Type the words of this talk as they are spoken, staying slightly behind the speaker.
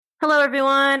Hello,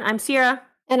 everyone. I'm Sierra.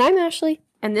 And I'm Ashley.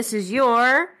 And this is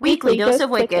your Weekly Dose of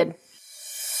Wicked.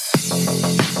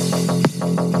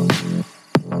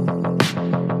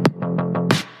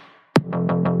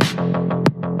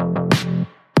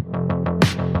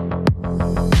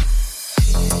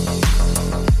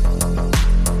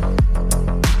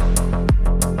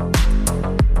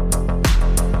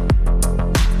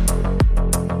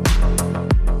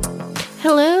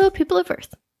 Hello, people of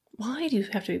Earth. Why do you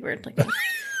have to be weird like that?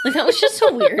 Like, that was just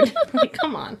so weird. Like,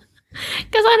 come on.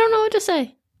 Because I don't know what to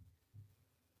say.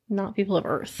 Not people of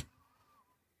Earth.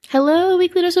 Hello,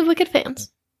 Weekly Dose of Wicked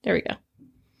fans. There we go.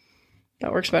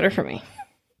 That works better for me.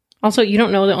 Also, you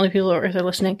don't know the only people of Earth are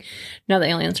listening. Now the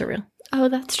aliens are real. Oh,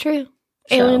 that's true.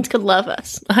 So, Aliens could love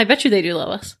us. I bet you they do love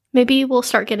us. Maybe we'll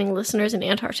start getting listeners in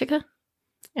Antarctica.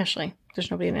 Ashley,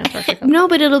 there's nobody in Antarctica. No,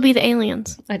 but it'll be the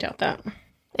aliens. I doubt that.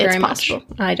 It's Very possible.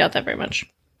 much. I doubt that very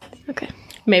much. Okay.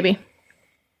 Maybe.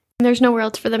 There's nowhere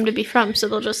else for them to be from, so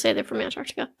they'll just say they're from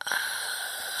Antarctica.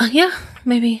 Yeah,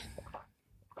 maybe.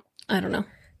 I don't know.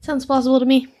 Sounds plausible to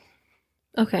me.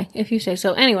 Okay, if you say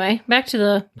so. Anyway, back to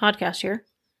the podcast here.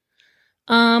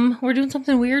 We're doing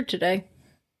something weird today.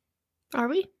 Are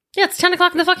we? Yeah, it's 10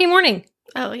 o'clock in the fucking morning.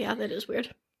 Oh, yeah, that is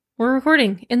weird. We're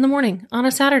recording in the morning on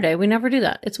a Saturday. We never do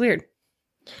that. It's weird.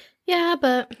 Yeah,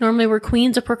 but Normally we're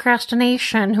queens of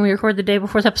procrastination and we record the day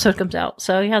before the episode comes out.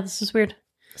 So yeah, this is weird.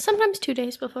 sometimes 2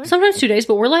 days before. Sometimes 2 days,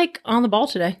 but we're like on the ball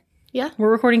today. Yeah.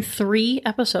 We're recording 3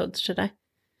 episodes today.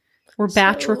 We're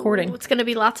batch recording. It's going to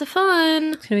be lots of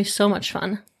fun. It's going to be so much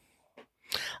fun.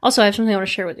 Also, I have something I want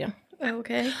to share with you.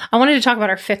 Okay. I wanted to talk about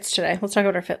our fits today. Let's talk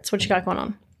about our fits. What you got going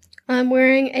on? I'm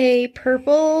wearing a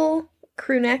purple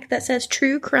crew neck that says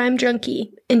True Crime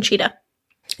Junkie in cheetah.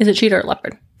 Is it cheetah or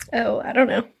leopard? Oh, I don't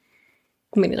know.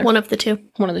 Me neither. One of the two.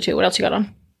 One of the two. What else you got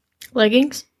on?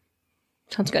 Leggings.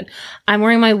 Sounds good. I'm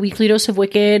wearing my Weekly Dose of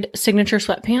Wicked signature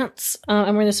sweatpants.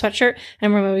 I'm wearing the sweatshirt. And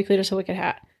I'm wearing my Weekly Dose of Wicked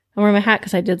hat. I'm wearing my hat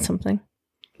because I did something.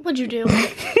 What'd you do?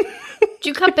 Did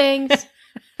you cut bangs?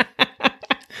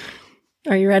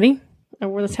 Are you ready? I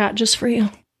wore this hat just for you.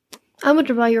 I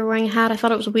wondered why you were wearing a hat. I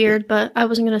thought it was weird, but I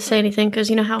wasn't going to say anything because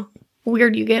you know how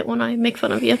weird you get when I make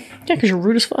fun of you. Yeah, because you're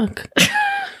rude as fuck.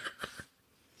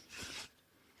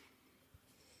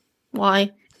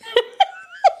 Why?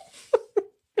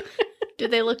 Do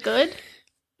they look good?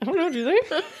 I don't know, do they?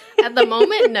 At the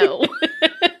moment, no.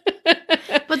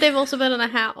 But they've also been in a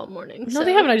hat all morning. No,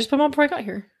 they haven't. I just put them on before I got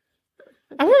here.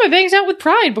 I wore my bangs out with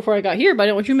pride before I got here, but I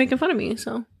didn't want you making fun of me,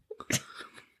 so.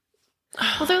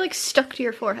 Well, they're like stuck to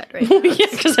your forehead right now. Yeah,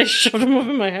 because I shoved them up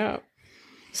in my hat.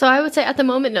 So I would say at the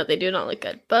moment, no, they do not look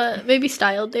good. But maybe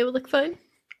styled, they would look fine.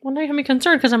 Well, now you have me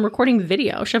concerned because I'm recording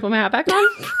video. Should I put my hat back on?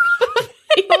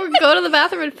 Or go to the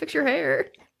bathroom and fix your hair.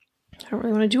 I don't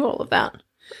really want to do all of that.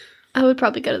 I would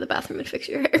probably go to the bathroom and fix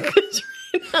your hair because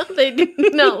right now they do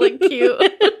not look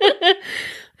cute.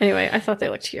 Anyway, I thought they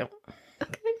looked cute.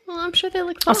 Okay, well, I'm sure they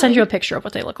look fine. I'll send you a picture of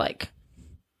what they look like.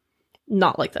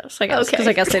 Not like this, I guess. Because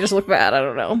I guess they just look bad. I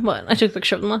don't know. But I took a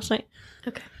picture of them last night.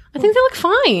 Okay. I think they look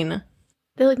fine.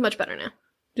 They look much better now.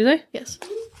 Do they? Yes.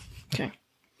 Okay.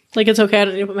 Like, it's okay. I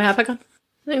don't need to put my hat back on?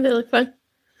 I think they look fine.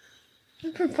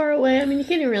 From far away, I mean, you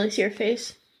can't even really see your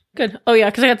face. Good. Oh, yeah,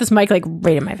 because I got this mic, like,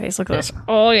 right in my face. Look at this.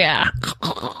 Oh, yeah.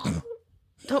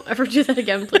 Don't ever do that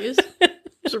again, please.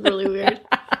 It's really weird.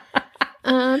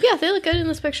 Yeah, they look good in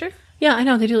this picture. Yeah, I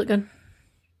know. They do look good.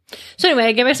 So anyway,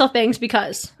 I gave myself bangs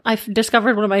because I've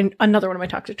discovered another one of my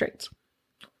toxic traits.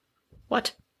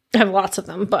 What? I have lots of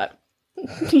them, but...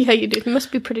 Yeah, you do. You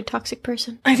must be a pretty toxic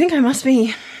person. I think I must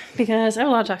be, because I have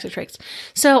a lot of toxic traits.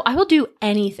 So I will do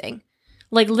anything,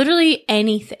 like literally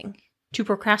anything, to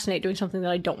procrastinate doing something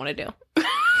that I don't want to do.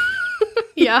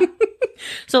 Yeah.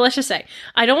 So let's just say,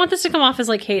 I don't want this to come off as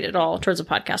like hate at all towards the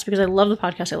podcast, because I love the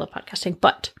podcast, I love podcasting,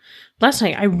 but last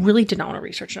night I really did not want to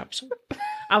research an episode.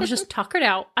 I was just tuckered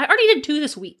out. I already did 2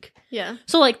 this week. Yeah.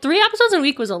 So like 3 episodes in a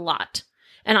week was a lot,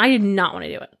 and I did not want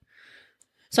to do it.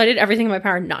 So I did everything in my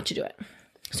power not to do it.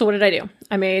 So what did I do?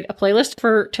 I made a playlist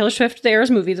for Taylor Swift, The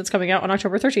Eras movie that's coming out on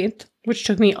October 13th, which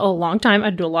took me a long time. I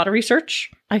had to do a lot of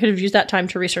research. I could have used that time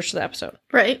to research the episode.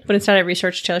 Right. But instead I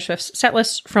researched Taylor Swift's set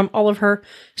list from all of her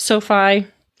SoFi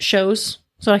shows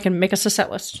so I can make us a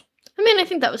set list. I mean, I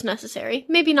think that was necessary.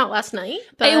 Maybe not last night,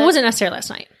 but... It wasn't necessary last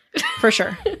night, for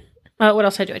sure. What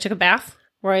else did I do? I took a bath,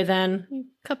 where I then...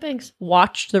 Cut bangs.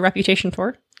 Watched The Reputation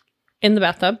tour in the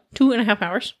bathtub, 2.5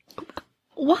 hours.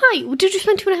 Why? Did you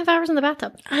spend 2.5 hours in the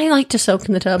bathtub? I like to soak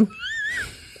in the tub.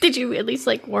 Did you at least,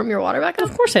 like, warm your water back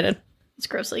up? Of course I did. It's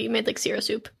gross. Like, you made, like, Syrup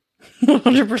soup.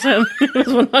 100%. It was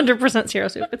 100%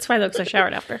 Syrup soup. It's fine, though, because I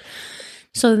showered after.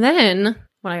 So then,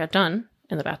 when I got done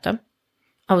in the bathtub,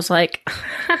 I was like,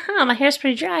 my hair's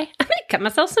pretty dry. I'm going to cut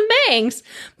myself some bangs.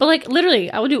 But like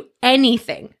literally, I will do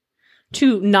anything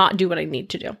to not do what I need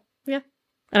to do. Yeah.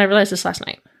 And I realized this last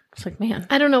night. It's like, man.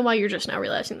 I don't know why you're just now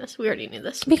realizing this. We already knew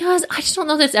this. Because I just don't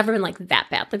know that it's ever been like that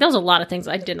bad. Like, that was a lot of things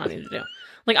I did not need to do.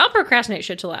 Like, I'll procrastinate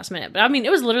shit till the last minute. But I mean,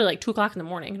 it was literally like 2 o'clock in the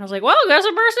morning. And I was like, well, I guess I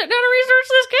better sit down and research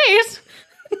this case.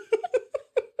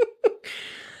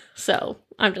 So,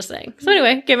 I'm just saying. So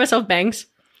anyway, gave myself bangs.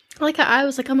 Like I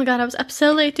was like, oh my god, I was up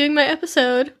so late doing my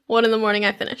episode. 1 a.m.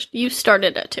 I finished. You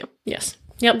started at 2. Yes.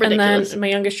 Yep. Ridiculous. And then my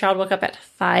youngest child woke up at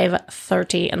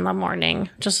 5:30 in the morning,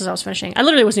 just as I was finishing. I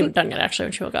literally wasn't even done yet, actually,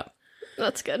 when she woke up.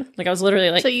 That's good. Like, I was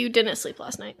literally like... So you didn't sleep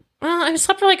last night? Well, I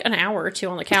slept for like an hour or 2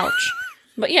 on the couch.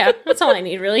 But yeah, that's all I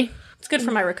need, really. It's good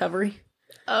for my recovery.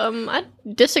 I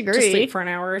disagree. Just sleep for an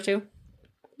hour or 2.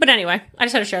 But anyway, I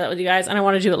just had to share that with you guys, and I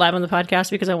want to do it live on the podcast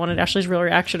because I wanted Ashley's real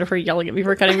reaction of her yelling at me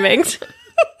for cutting bangs.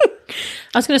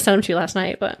 I was going to send them to you last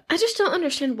night, but... I just don't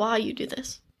understand why you do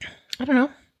this. I don't know.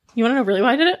 You want to know really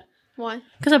why I did it? Why?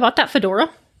 Because I bought that fedora.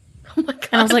 Oh my god.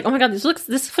 And I was like, oh my god,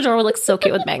 this fedora looks so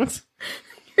cute with bangs.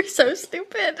 You're so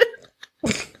stupid.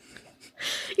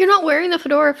 You're not wearing the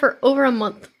fedora for over a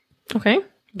month. Okay.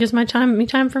 Gives me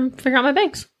time for figure out my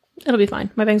bangs. It'll be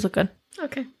fine. My bangs look good.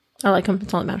 Okay. I like them.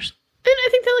 That's all that matters. And I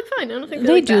think they look fine. I don't think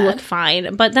they look do bad. look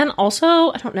fine. But then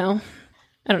also, I don't know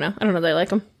that I like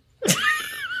them.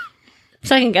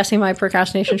 Second guessing my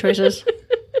procrastination choices.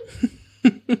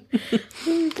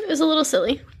 It was a little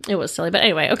silly. It was silly. But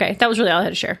anyway, okay. That was really all I had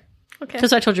to share. Okay.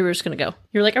 Because I told you we were just going to go.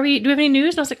 You were like, do we have any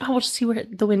news? And I was like, oh, we'll just see where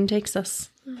the wind takes us.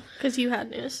 Because you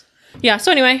had news. Yeah.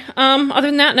 So anyway, other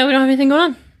than that, no, we don't have anything going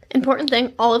on. Important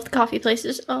thing, all of the coffee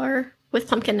places are with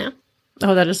pumpkin now.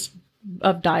 Oh, that is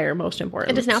of dire most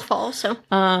importance. It is now fall, so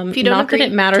if you don't not agree, that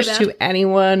it matters to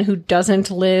anyone who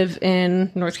doesn't live in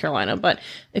North Carolina, but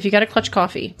if you got a Clutch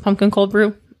coffee, pumpkin cold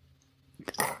brew.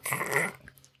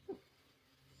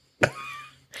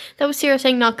 That was Sierra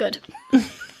saying not good.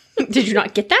 Did you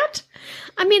not get that?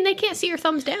 I mean, they can't see your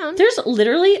thumbs down. There's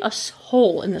literally a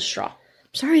hole in the straw.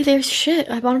 Sorry, there's shit.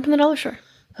 I bought them from the dollar store.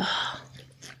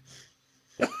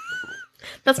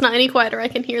 That's not any quieter. I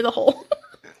can hear the hole.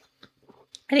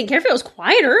 I didn't care if it was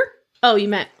quieter. Oh, you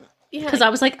meant. Yeah. Because I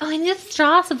was like, oh, I need a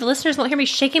straw so the listeners won't hear me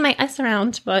shaking my ice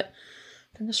around. But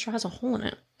then the straw has a hole in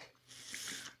it.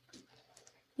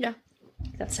 Yeah.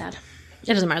 That's sad. It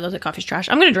doesn't matter though, the coffee's trash.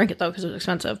 I'm going to drink it though because it's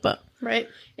expensive, but right.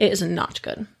 It is not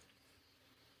good.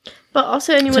 But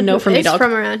also anyone no who is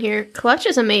from around here, Clutch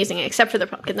is amazing except for their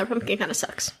pumpkin. Their pumpkin kind of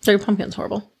sucks. Their pumpkin's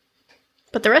horrible.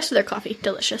 But the rest of their coffee,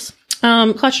 delicious.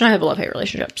 Clutch and I have a love-hate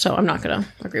relationship, so I'm not going to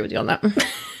agree with you on that.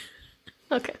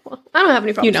 Okay, well, I don't have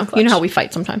any problems with Clutch. You know how we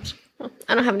fight sometimes. Well,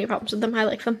 I don't have any problems with them. I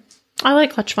like them. I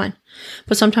like Clutch fine.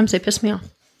 But sometimes they piss me off.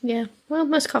 Yeah, well,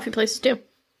 most coffee places do.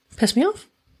 Piss me off?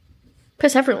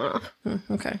 Piss everyone off.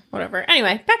 Okay, whatever.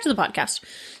 Anyway, back to the podcast.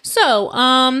 So,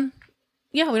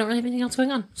 yeah, we don't really have anything else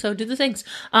going on. So do the things.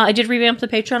 I did revamp the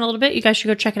Patreon a little bit. You guys should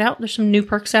go check it out. There's some new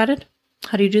perks added.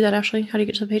 How do you do that, Ashley? How do you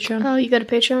get to the Patreon? Oh, you go to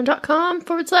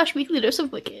patreon.com/weekly dose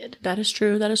of wicked. That is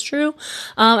true. That is true.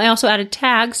 I also added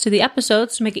tags to the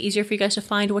episodes to make it easier for you guys to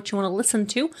find what you want to listen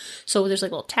to. So there's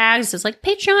like little tags. It's like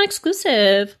Patreon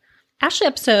exclusive, Ashley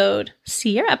episode,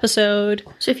 Sierra episode.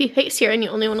 So if you hate Sierra and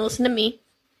you only want to listen to me,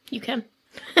 you can.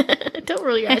 Don't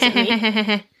roll your eyes at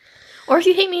me. Or if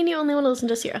you hate me and you only want to listen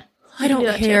to Sierra. I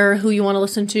don't care who you want to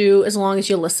listen to as long as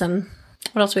you listen.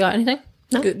 What else we got? Anything?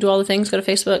 No. Do all the things. Go to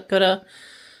Facebook. Go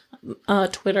to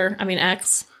Twitter. I mean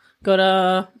X. Go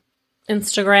to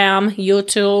Instagram.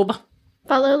 YouTube.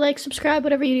 Follow, like, subscribe,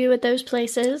 whatever you do at those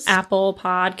places. Apple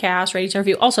Podcasts. Ratings and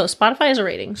review. Also, Spotify has a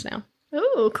ratings now.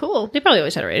 Oh, cool. They probably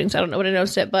always had a ratings. I don't know when I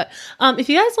noticed it. But if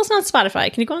you guys listen on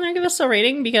Spotify, can you go in there and give us a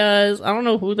rating? Because I don't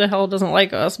know who the hell doesn't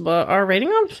like us, but our rating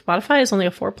on Spotify is only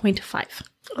a 4.5.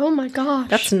 Oh my gosh.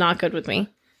 That's not good with me.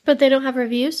 But they don't have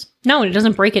reviews? No, and it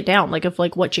doesn't break it down, like, of,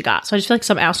 like, what you got. So I just feel like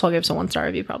some asshole gave us a 1-star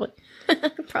review, probably.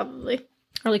 Probably.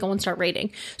 Or, like, a 1-star rating.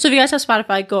 So if you guys have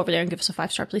Spotify, go over there and give us a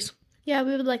 5-star, please. Yeah,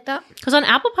 we would like that. Because on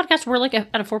Apple Podcasts, we're, like, at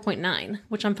a 4.9,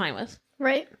 which I'm fine with.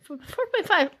 Right?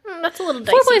 4.5. That's a little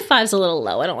dicey. 4.5 is a little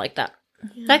low. I don't like that.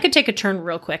 Yeah. That could take a turn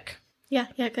real quick. Yeah,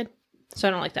 good. So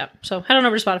I don't like that. So head on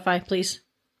over to Spotify, please.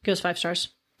 Give us 5 stars.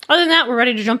 Other than that, we're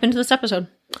ready to jump into this episode.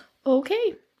 Okay.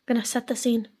 I'm gonna set the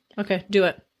scene. Okay, do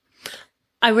it.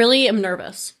 I really am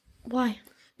nervous. Why?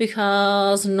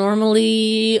 Because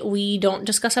normally we don't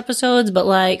discuss episodes, but,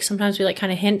 like, sometimes we, like,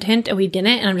 kind of hint, and we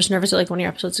didn't, and I'm just nervous that, like, one of your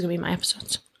episodes is going to be my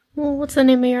episodes. Well, what's the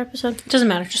name of your episode? It doesn't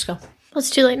matter, just go. Well, it's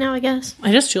too late now, I guess.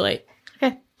 It is too late.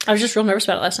 Okay. I was just real nervous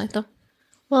about it last night, though.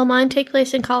 Well, mine take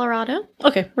place in Colorado.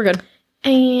 Okay, we're good.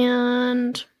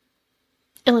 And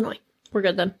Illinois. We're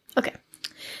good, then. Okay.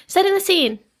 Setting the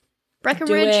scene. Do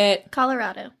Breckenridge, it.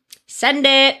 Colorado. Send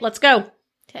it. Let's go.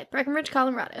 Okay, Breckenridge,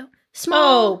 Colorado. Oh,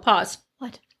 Small. pause.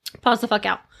 What? Pause the fuck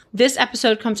out. This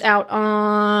episode comes out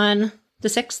on the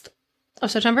 6th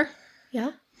of September.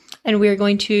 Yeah. And we're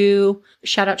going to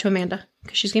shout out to Amanda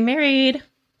because she's getting married.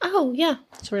 Oh, yeah.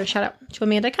 So we're going to shout out to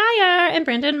Amanda Kaya and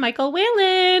Brandon Michael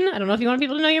Whalen. I don't know if you want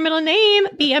people to know your middle name,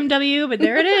 BMW, but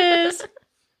there it is.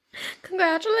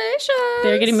 Congratulations.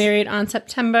 They're getting married on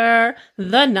September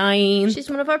the 9th. She's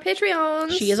one of our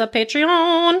Patreons. She is a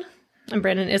Patreon. And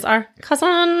Brandon is our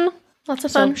cousin. Lots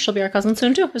of fun. So she'll be our cousin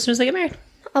soon too, as soon as they get married.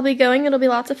 I'll be going. It'll be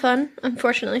lots of fun.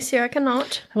 Unfortunately, Sierra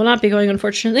cannot. I will not be going,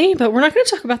 unfortunately, but we're not going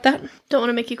to talk about that. Don't want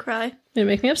to make you cry. It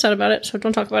make me upset about it, so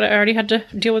don't talk about it. I already had to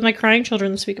deal with my crying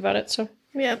children this week about it, so.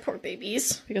 Yeah, poor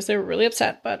babies. Because they were really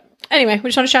upset, but anyway, we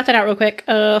just want to shout that out real quick.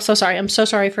 So sorry. I'm so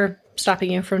sorry for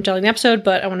stopping you from telling the episode,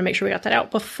 but I want to make sure we got that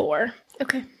out before.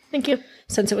 Okay, thank you.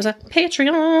 Since it was a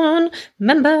Patreon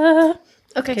member.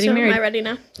 Okay, Getting so married. am I ready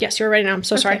now? Yes, you're ready now. I'm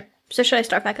so sorry. So should I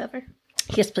start back over?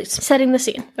 Yes, please. Setting the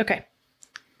scene. Okay.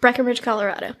 Breckenridge,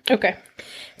 Colorado. Okay.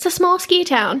 It's a small ski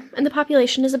town, and the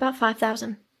population is about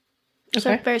 5,000. So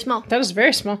Okay. very small. That was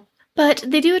very small. But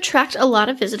they do attract a lot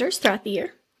of visitors throughout the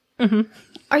year. Mm-hmm.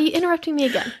 Are you interrupting me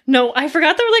again? No, I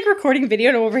forgot they were like recording video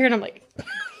and I'm over here and I'm like,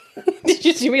 did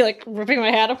you see me like ripping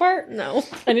my hat apart? No.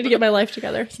 I need to get my life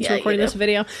together since Yeah, we're recording you this do.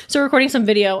 video. So we're recording some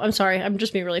video. I'm sorry. I'm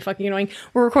just being really fucking annoying.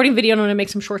 We're recording video and I'm going to make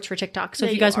some shorts for TikTok. So No,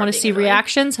 if you you guys are want to being see annoying.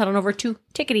 reactions, head on over to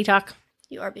Tickety Talk.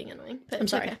 You are being annoying. But I'm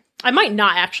it's sorry. Okay. I might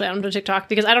not actually add them to TikTok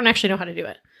because I don't actually know how to do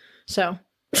it. So,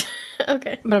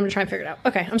 Okay. but I'm going to try and figure it out.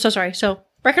 Okay. I'm so sorry. So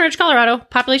Breckenridge, Colorado,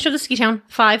 population of the ski town,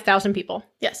 5,000 people.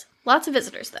 Yes. Lots of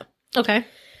visitors, though. Okay.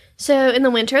 So in the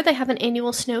winter, they have an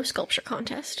annual snow sculpture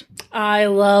contest. I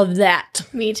love that.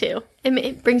 Me too.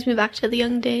 It brings me back to the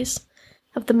young days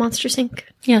of the Monsters Inc.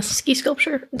 Yes. ski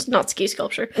sculpture. It's not ski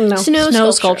sculpture. No,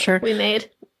 Snow sculpture. we made.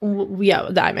 Yeah,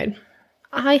 that I made.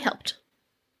 I helped.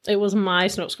 It was my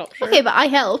snow sculpture. Okay, but I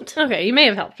helped. Okay, you may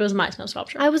have helped. It was my snow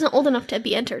sculpture. I wasn't old enough to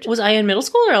be entered. Was I in middle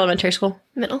school or elementary school?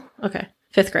 Middle. Okay.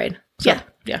 5th grade. So, Yeah.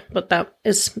 Yeah, but that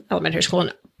is elementary school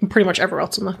and pretty much everywhere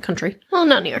else in the country. Well,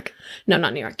 not New York. No,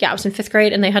 not New York. Yeah, I was in 5th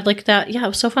grade and they had like that. Yeah, it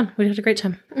was so fun. We had a great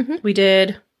time. Mm-hmm. We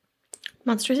did.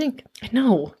 Monsters Inc.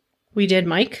 No. We did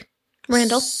Mike.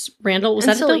 Randall. Randall. Was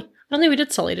And that Sully. it? Though? I don't think we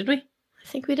did Sully, did we? I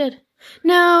think we did.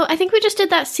 No, I think we just did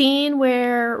that scene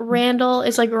where Randall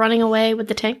is like running away with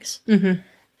the tanks. Mm-hmm.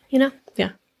 You know? So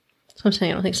I'm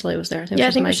saying I don't think Sully was there. I think Yeah, I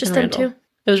it think it was was just Mike them and Randall. too.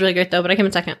 It was really great though, but I came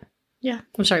in second. Yeah.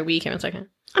 I'm sorry, we came in second.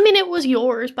 I mean, it was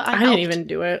yours, but I I helped. didn't even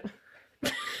do it.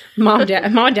 Mom and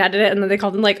dad did it, and then they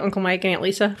called in like Uncle Mike and Aunt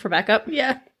Lisa for backup.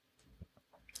 Yeah.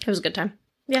 It was a good time.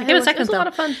 Yeah, It was it was a lot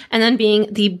of fun. And then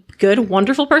being the good,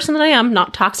 wonderful person that I am,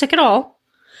 not toxic at all,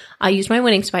 I used my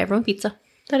winnings to buy everyone pizza.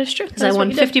 That is true. Because I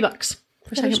won $50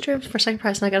 for That is true. for second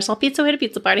prize, and I got us all pizza. We had a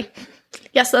pizza party.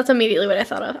 Yes, that's immediately what I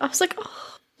thought of. I was like,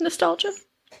 oh, nostalgia.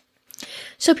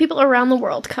 So people around the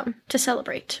world come to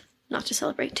celebrate. Not to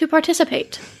celebrate, to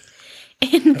participate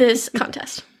in this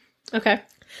contest. Okay.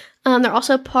 They're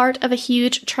also part of a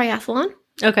huge triathlon,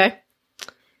 Okay.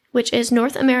 which is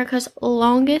North America's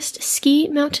longest ski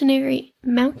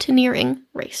mountaineering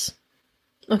race.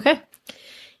 Okay.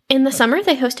 In the summer,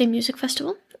 they host a music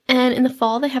festival, and in the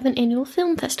fall, they have an annual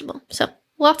film festival. So,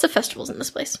 lots of festivals in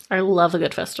this place. I love a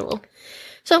good festival.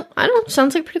 So, I don't know,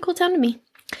 sounds like a pretty cool town to me.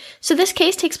 So, this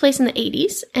case takes place in the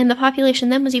 80s, and the population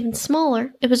then was even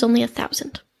smaller. It was only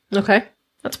 1,000. Okay.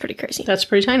 That's pretty crazy. That's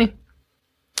pretty tiny.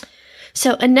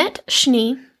 So, Annette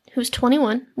Schnee, who's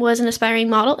 21, was an aspiring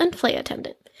model and flight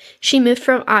attendant. She moved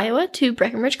from Iowa to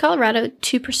Breckenridge, Colorado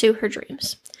to pursue her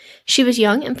dreams. She was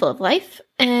young and full of life,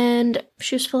 and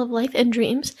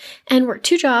dreams, and worked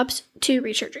 2 jobs to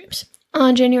reach her dreams.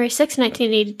 On January 6,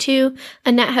 1982,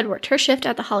 Annette had worked her shift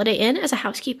at the Holiday Inn as a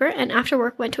housekeeper, and after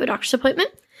work went to a doctor's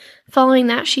appointment. Following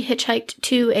that, she hitchhiked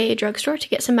to a drugstore to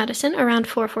get some medicine around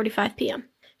 4:45 p.m.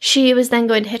 She was then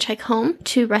going to hitchhike home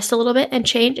to rest a little bit and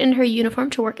change in her uniform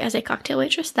to work as a cocktail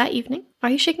waitress that evening. Why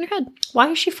are you shaking your head? Why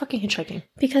is she fucking hitchhiking?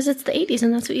 Because it's the 80s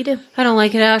and that's what you do. I don't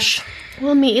like it, Ash.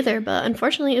 Well, me either, but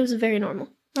unfortunately it was very normal.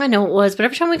 I know it was, but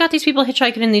every time we got these people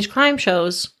hitchhiking in these crime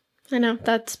shows. I know,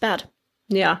 that's bad.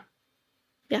 Yeah.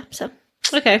 Yeah, so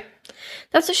Okay.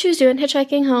 that's what she was doing,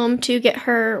 hitchhiking home to get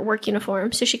her work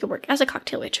uniform so she could work as a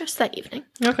cocktail waitress that evening.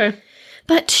 Okay.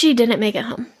 But she didn't make it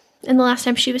home, and the last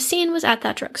time she was seen was at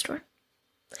that drugstore.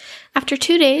 After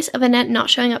 2 days of Annette not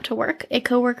showing up to work, a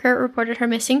coworker reported her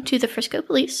missing to the Frisco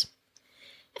police,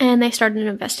 and they started an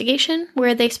investigation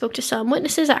where they spoke to some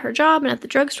witnesses at her job and at the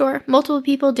drugstore. Multiple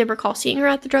people did recall seeing her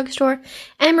at the drugstore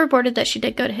and reported that she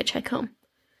did go to hitchhike home.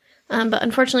 But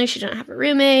unfortunately, she didn't have a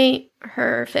roommate.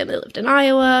 Her family lived in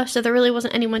Iowa, so there really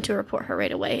wasn't anyone to report her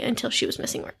right away until she was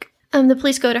missing work. The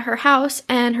police go to her house,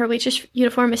 and her waitress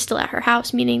uniform is still at her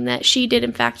house, meaning that she did,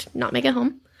 in fact, not make it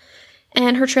home.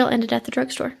 And her trail ended at the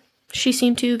drugstore. She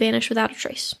seemed to vanish without a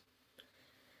trace.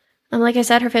 Like I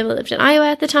said, her family lived in Iowa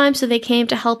at the time, so they came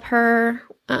to help her.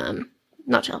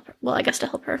 Not to help her. Well, I guess to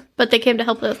help her. But they came to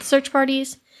help with search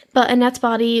parties. But Annette's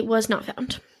body was not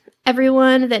found.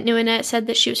 Everyone that knew Annette said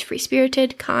that she was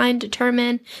free-spirited, kind,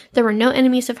 determined. There were no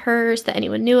enemies of hers that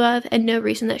anyone knew of, and no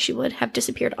reason that she would have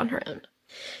disappeared on her own.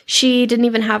 She didn't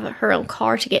even have her own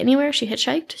car to get anywhere. She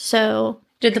hitchhiked, so...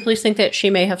 Did the police think that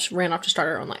she may have ran off to start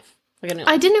her own life?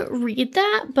 I didn't read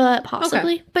that, but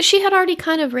possibly. Okay. But she had already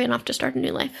kind of ran off to start a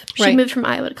new life. She moved from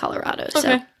Iowa to Colorado, so...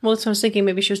 Okay. Well, so I was thinking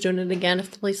maybe she was doing it again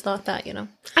if the police thought that, you know.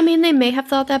 I mean, they may have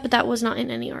thought that, but that was not in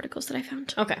any articles that I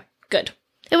found. Okay, good.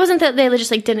 It wasn't that they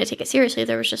just, didn't take it seriously.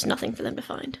 There was just nothing for them to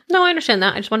find. No, I understand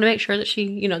that. I just wanted to make sure that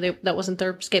she, that wasn't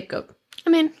their scapegoat. I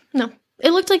mean, no.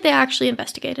 It looked like they actually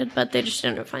investigated, but they just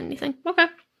didn't find anything. Okay.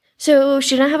 So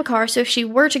she didn't have a car, so if she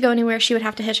were to go anywhere, she would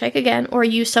have to hitchhike again or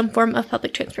use some form of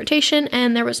public transportation,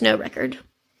 and there was no record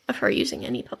of her using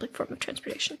any public form of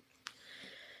transportation.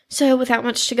 So without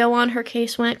much to go on, her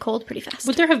case went cold pretty fast.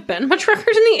 Would there have been much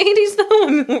record in the 80s, though? I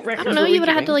mean, what records I don't know. You would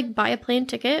have had to, buy a plane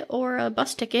ticket or a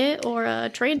bus ticket or a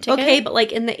train ticket. Okay,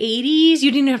 but, in the 80s, you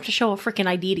didn't have to show a freaking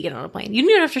ID to get on a plane. You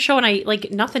didn't even have to show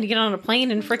nothing to get on a plane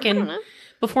and freaking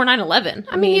before 9/11.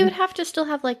 I mean, you would have to still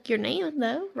have, your name,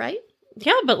 though, right?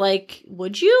 Yeah, but,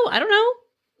 would you? I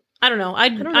don't know.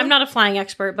 I'm not a flying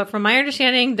expert, but from my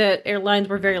understanding, the airlines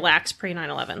were very lax pre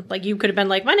 9/11. You could have been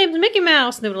like, my name's Mickey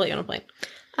Mouse, and they would let you on a plane.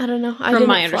 I don't know. From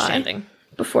my understanding.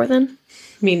 Before then?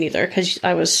 Me neither, because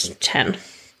I was 10.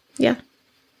 Yeah.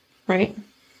 Right?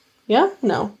 Yeah?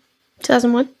 No.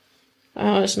 2001?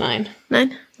 I was 9.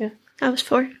 9? Yeah. I was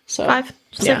 4. So, 5?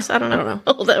 6? Yeah, I don't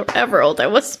know. However old I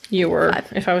was. You were.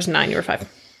 5. If I was 9, you were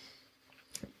 5.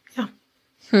 Yeah.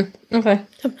 Okay.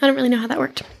 So, I don't really know how that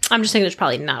worked. I'm just thinking there's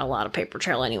probably not a lot of paper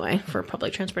trail anyway for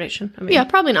public transportation. I mean, yeah,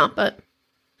 probably not, but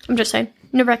I'm just saying.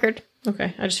 No record.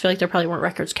 Okay. I just feel like there probably weren't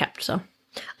records kept, so.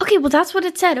 Okay, well, that's what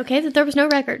it said, okay? That there was no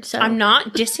record, so. I'm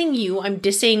not dissing you. I'm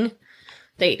dissing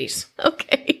the 80s.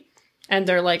 Okay. And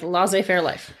their, laissez-faire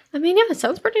life. I mean, yeah, it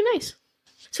sounds pretty nice.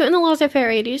 So in the laissez-faire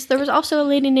 80s, there was also a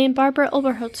lady named Barbara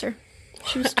Oberholtzer.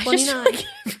 She was 29. I just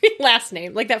every last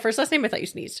name. That first last name, I thought you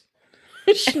sneezed.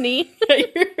 Schnee.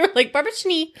 You're Barbara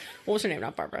Schnee. What was her name?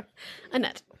 Not Barbara.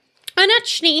 Annette. Annette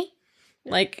Schnee.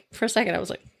 For a second, I was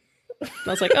like,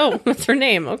 oh, that's her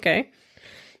name. Okay.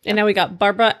 And now we got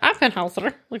Barbara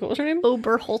Oberholtzer. What was her name?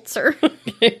 Oberholtzer.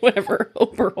 Okay, whatever.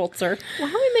 Oberholtzer. Why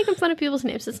are we making fun of people's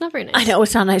names? It's not very nice. I know,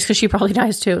 it's not nice because she probably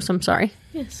dies too, so I'm sorry.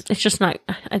 Yes. It's just not,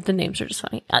 the names are just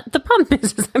funny. The problem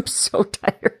is I'm so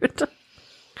tired.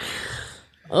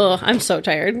 Ugh, I'm so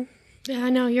tired. Yeah, I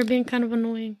know. You're being kind of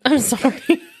annoying. I'm sorry.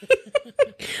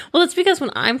 Well, it's because when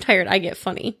I'm tired, I get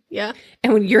funny. Yeah.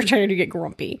 And when you're tired, you get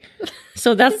grumpy.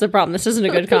 So that's the problem. This isn't a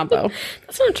good combo.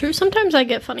 That's not true. Sometimes I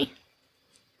get funny.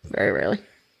 Very rarely.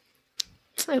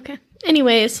 Okay.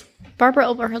 Anyways, Barbara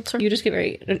Oberholtzer. You just get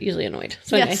very easily annoyed.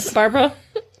 So anyway, yes. Barbara.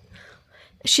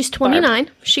 She's 29.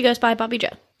 Barb. She goes by Bobby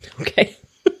Joe. Okay.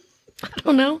 I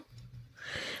don't know.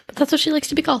 But that's what she likes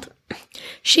to be called.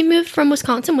 She moved from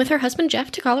Wisconsin with her husband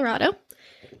Jeff to Colorado.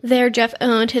 There, Jeff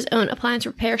owned his own appliance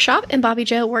repair shop, and Bobby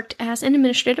Joe worked as an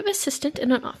administrative assistant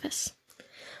in an office.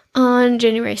 On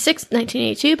January 6,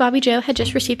 1982, Bobby Joe had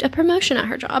just received a promotion at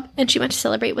her job, and she went to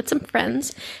celebrate with some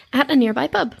friends at a nearby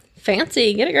pub.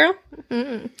 Fancy. Get it, girl.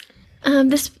 Mm-hmm.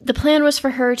 The plan was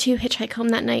for her to hitchhike home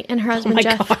that night, and her husband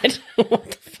Jeff... Oh my God.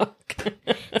 What the fuck?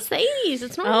 It's the 80s.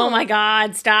 It's normal. Oh my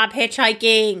God. Stop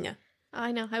hitchhiking.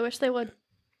 I know. I wish they would.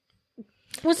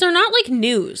 Was there not,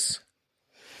 news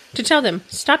to tell them,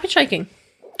 stop hitchhiking?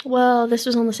 Well, this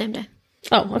was on the same day.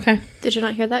 Oh, okay. Did you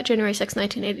not hear that? January 6,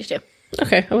 1982.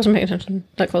 Okay, I wasn't paying attention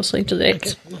that closely to the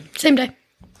dates. Same day.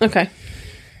 Okay.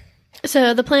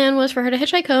 So the plan was for her to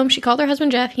hitchhike home. She called her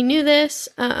husband Jeff. He knew this.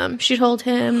 She told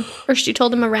him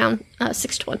around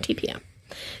 6:20 p.m.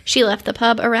 She left the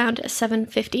pub around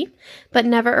 7:50, but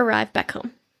never arrived back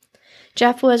home.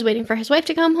 Jeff was waiting for his wife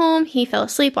to come home. He fell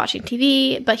asleep watching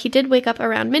TV, but he did wake up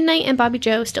around midnight, and Bobby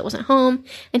Joe still wasn't home,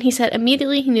 and he said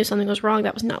immediately he knew something was wrong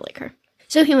that was not like her.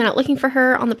 So he went out looking for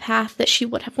her on the path that she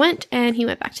would have went, and he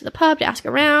went back to the pub to ask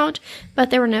around, but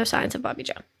there were no signs of Bobby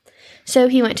Joe. So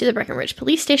he went to the Breckenridge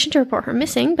police station to report her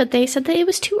missing, but they said that it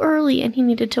was too early and he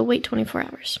needed to wait 24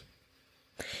 hours.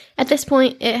 At this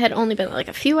point, it had only been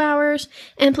a few hours,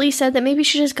 and police said that maybe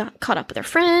she just got caught up with her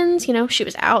friends, she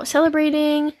was out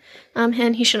celebrating,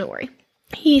 and he shouldn't worry.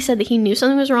 He said that he knew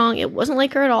something was wrong. It wasn't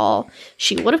like her at all.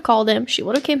 She would have called him. She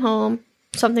would have came home.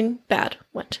 Something bad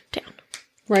went down.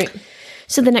 Right.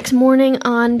 So the next morning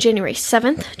on January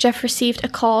 7th, Jeff received a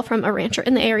call from a rancher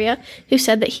in the area who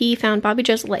said that he found Bobby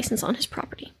Joe's license on his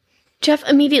property. Jeff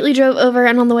immediately drove over,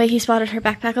 and on the way he spotted her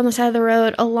backpack on the side of the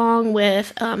road along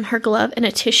with her glove and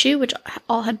a tissue, which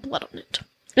all had blood on it.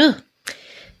 Ugh.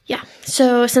 Yeah.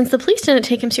 So since the police didn't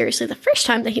take him seriously the first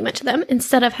time that he went to them,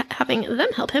 instead of having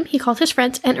them help him, he called his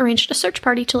friends and arranged a search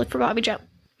party to look for Bobby Joe.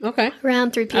 Okay.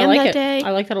 Around 3 p.m. that day.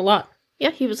 I like that a lot. Yeah,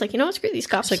 he was like, you know what, screw these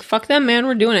cops. It's like, fuck them, man.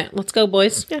 We're doing it. Let's go,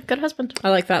 boys. Yeah, good husband. I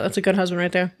like that. That's a good husband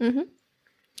right there. Mm-hmm.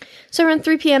 So around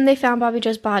 3 p.m., they found Bobby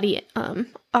Joe's body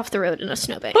off the road in a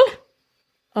snowbank.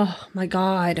 Oh, my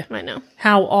God. I know.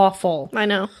 How awful. I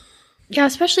know. Yeah,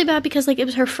 especially bad because, like, it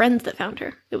was her friends that found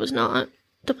her. It was not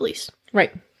the police.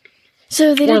 Right.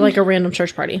 So they Or, didn't... like, a random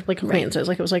church party. Like, acquaintances.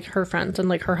 Like, it was, like, her friends and,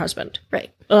 like, her husband.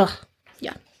 Right. Ugh.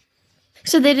 Yeah.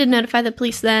 So they did notify the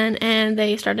police then, and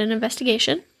they started an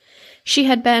investigation. She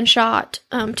had been shot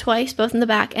twice, both in the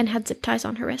back, and had zip ties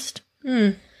on her wrist.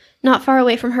 Not far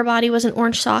away from her body was an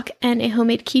orange sock and a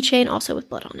homemade keychain, also with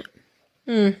blood on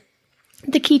it.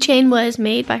 The keychain was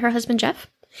made by her husband, Jeff.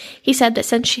 He said that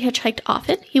since she hitchhiked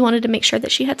often, he wanted to make sure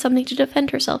that she had something to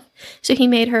defend herself. So he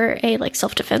made her a, like,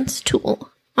 self-defense tool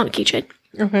on a keychain.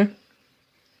 Okay.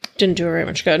 Didn't do her very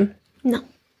much good. No.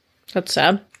 That's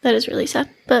sad. That is really sad.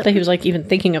 But That he was, like, even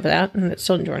thinking of that, and it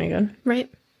still didn't do any good.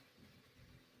 right.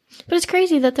 But it's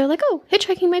crazy that they're like, oh,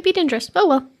 hitchhiking might be dangerous. Oh,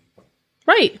 well.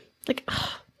 Right. Like,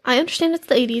 I understand it's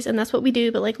the 80s, and that's what we do,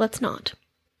 but, like, let's not.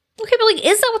 Okay, but, like,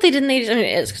 is that what they did in the 80s? I mean,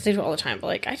 it is, because they do it all the time. But,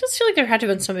 like, I just feel like there had to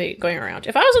have been somebody going around.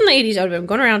 If I was in the 80s, I would have been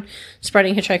going around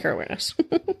spreading hitchhiker awareness.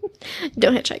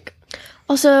 Don't hitchhike.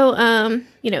 Also,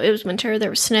 it was winter, there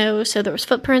was snow, so there was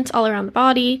footprints all around the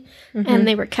body, and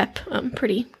they were kept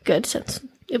pretty good since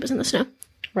it was in the snow.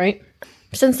 Right.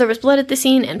 Since there was blood at the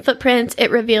scene and footprints,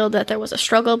 it revealed that there was a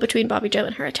struggle between Bobby Joe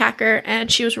and her attacker, and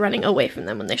she was running away from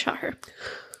them when they shot her.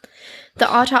 The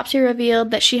autopsy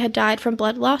revealed that she had died from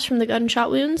blood loss from the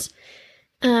gunshot wounds,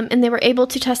 and they were able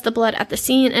to test the blood at the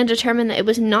scene and determine that it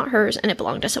was not hers and it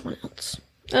belonged to someone else.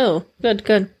 Oh, good,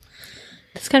 good.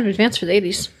 That's kind of advanced for the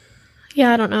 80s.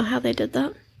 Yeah, I don't know how they did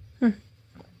that. I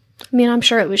mean, I'm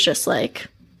sure it was just, like,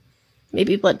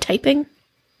 maybe blood typing.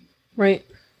 Right.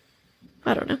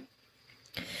 I don't know.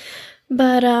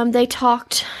 But they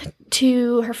talked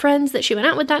to her friends that she went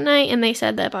out with that night, and they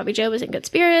said that Bobby Joe was in good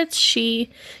spirits. She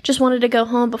just wanted to go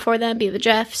home before then, be with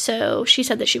Jeff, so she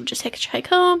said that she would just hitchhike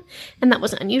home, and that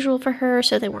wasn't unusual for her,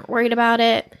 so they weren't worried about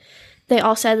it. They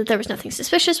all said that there was nothing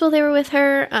suspicious while they were with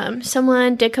her.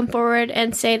 Someone did come forward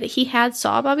and say that he had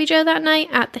saw Bobby Joe that night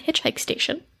at the hitchhike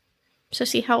station. So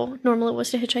see how normal it was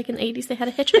to hitchhike in the 80s? They had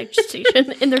a hitchhike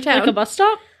station in their town. Like a bus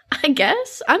stop? I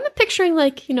guess. I'm picturing,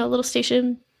 like, a little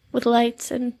station with lights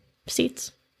and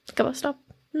seats. Like a bus stop.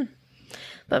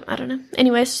 But I don't know.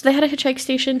 Anyways, so they had a hitchhike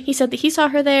station. He said that he saw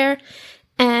her there.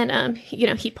 And,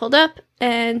 he pulled up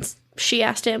and she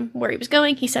asked him where he was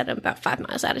going. He said, I'm about 5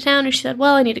 miles out of town. And she said,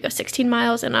 well, I need to go 16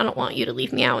 miles and I don't want you to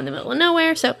leave me out in the middle of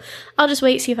nowhere. So I'll just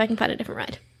wait, see if I can find a different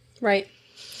ride. Right.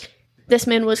 This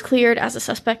man was cleared as a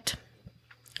suspect.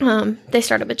 They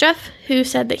started with Jeff, who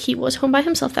said that he was home by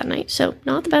himself that night. So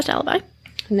not the best alibi.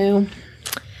 No.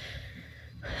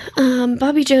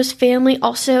 Bobby Joe's family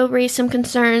also raised some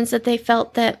concerns that they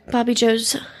felt that Bobby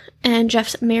Joe's and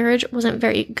Jeff's marriage wasn't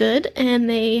very good, and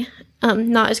they,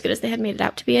 not as good as they had made it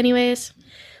out to be anyways.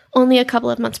 Only a couple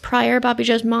of months prior, Bobby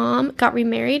Joe's mom got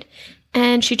remarried,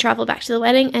 and she traveled back to the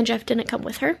wedding, and Jeff didn't come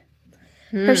with her.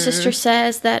 Her sister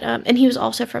says that, and he was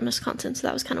also from Wisconsin, so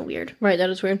that was kind of weird. Right, that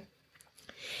is weird.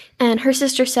 And her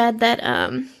sister said that,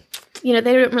 they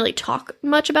didn't really talk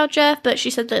much about Jeff, but she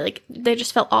said that, they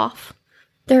just felt off.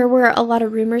 There were a lot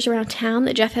of rumors around town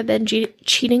that Jeff had been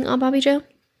cheating on Bobby Joe.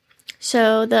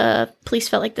 So the police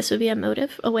felt like this would be a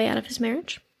motive, a way out of his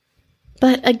marriage.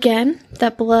 But again,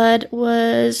 that blood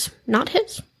was not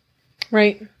his.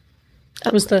 Right.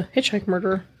 It was the hitchhike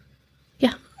murderer.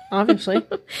 Yeah. Obviously.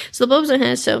 So the blood wasn't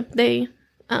his, so they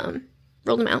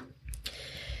ruled him out.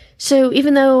 So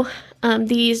even though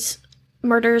these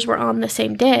murders were on the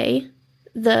same day,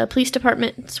 the police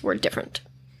departments were different.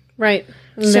 Right.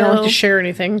 And they don't like to share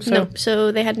anything. So. No,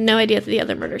 so they had no idea that the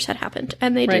other murders had happened,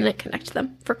 and they didn't connect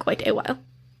them for quite a while.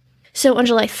 So on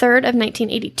July 3rd of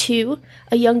 1982,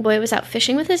 a young boy was out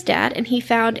fishing with his dad, and he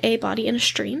found a body in a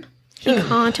stream. He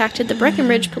contacted the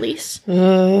Breckenridge police,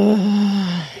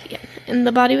 and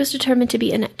the body was determined to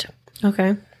be Annette.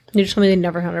 Okay. You just told me they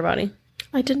never found her body.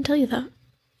 I didn't tell you that.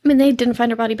 I mean, they didn't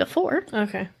find her body before.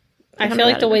 Okay. I feel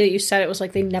like the way that you said it was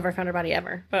like they never found her body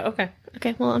ever. But okay.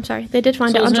 Okay, well, I'm sorry. They did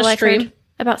find so it on July 3rd.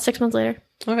 about 6 months later.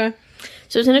 Okay.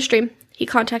 So it was in a stream. He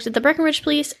contacted the Breckenridge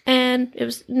police, and it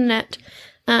was Annette.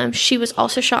 She was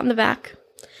also shot in the back.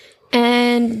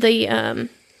 And the,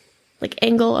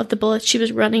 angle of the bullet, she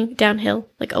was running downhill,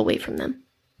 away from them.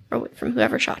 Or away from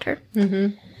whoever shot her.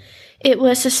 Mm-hmm. It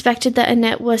was suspected that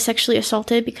Annette was sexually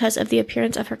assaulted because of the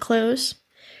appearance of her clothes.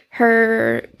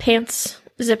 Her pants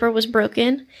zipper was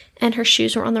broken, and her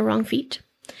shoes were on the wrong feet.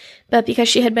 But because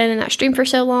she had been in that stream for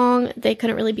so long, they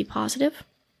couldn't really be positive.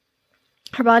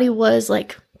 Her body was,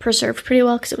 preserved pretty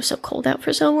well because it was so cold out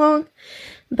for so long.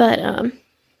 But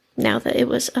now that it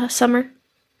was summer,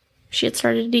 she had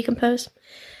started to decompose.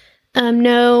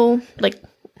 No,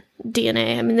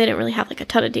 DNA. I mean, they didn't really have, a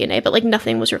ton of DNA, but,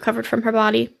 nothing was recovered from her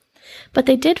body. But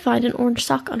they did find an orange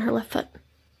sock on her left foot.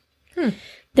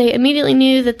 They immediately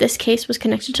knew that this case was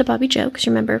connected to Bobby Joe, because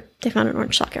remember, they found an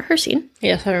orange sock at her scene.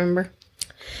 Yes, I remember.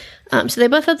 So they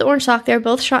both had the orange sock. They were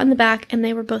both shot in the back, and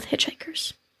they were both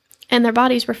hitchhikers. And their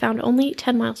bodies were found only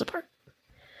 10 miles apart.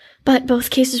 But both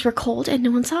cases were cold, and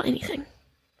no one saw anything.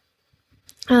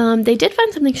 They did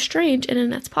find something strange in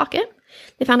Annette's pocket.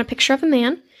 They found a picture of a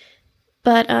man,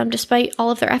 but despite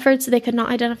all of their efforts, they could not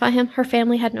identify him. Her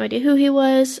family had no idea who he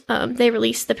was. They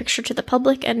released the picture to the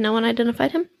public, and no one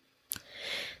identified him.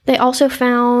 They also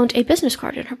found a business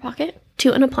card in her pocket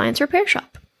to an appliance repair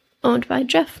shop owned by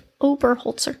Jeff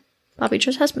Oberholtzer, Bobby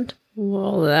Joe's husband.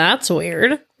 Well, that's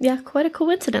weird. Yeah, quite a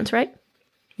coincidence, right?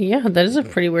 Yeah, that is a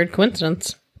pretty weird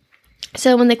coincidence.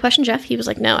 So when they questioned Jeff, he was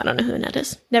like, no, I don't know who Annette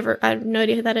is. I have no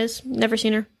idea who that is. Never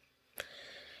seen her.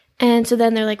 And so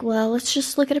then they're like, well, let's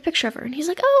just look at a picture of her. And he's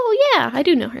like, oh, yeah, I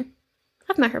do know her.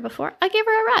 I've met her before. I gave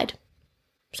her a ride.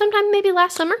 Sometime maybe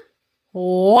last summer.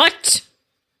 What?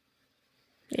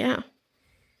 Yeah.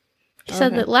 He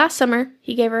said that last summer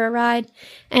he gave her a ride,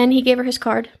 and he gave her his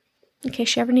card in case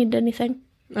she ever needed anything.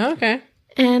 Okay.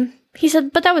 And he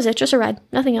said, but that was it, just a ride.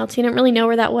 Nothing else. He didn't really know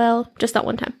her that well, just that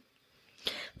one time.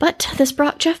 But this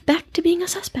brought Jeff back to being a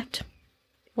suspect.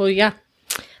 Well, yeah.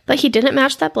 But he didn't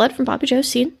match that blood from Bobby Joe's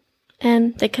scene,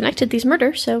 and they connected these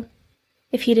murders, so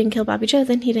if he didn't kill Bobby Joe,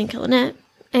 then he didn't kill Annette.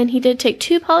 And he did take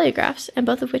 2 polygraphs, and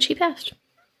both of which he passed.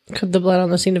 Could the blood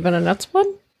on the scene have been Annette's blood?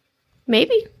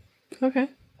 Maybe. Okay.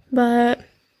 But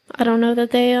I don't know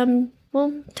that they,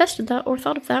 tested that or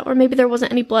thought of that. Or maybe there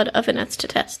wasn't any blood of Annette's to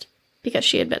test because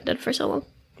she had been dead for so long.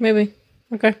 Maybe.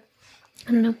 Okay.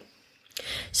 I don't know.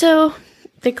 So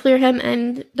they clear him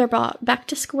and they're brought back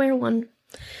to square one.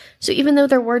 So even though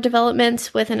there were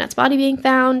developments with Annette's body being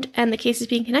found and the cases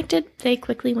being connected, they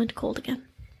quickly went cold again.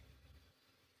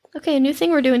 Okay, a new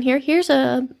thing we're doing here. Here's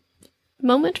a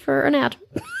moment for an ad.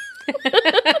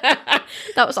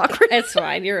 That was awkward. It's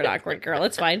fine. You're an awkward girl.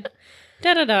 It's fine.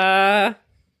 Da-da-da.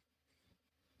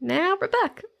 Now we're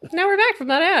back. Now we're back from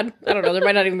that ad. I don't know. There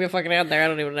might not even be a fucking ad there. I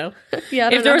don't even know. Yeah,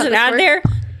 if there was an ad there,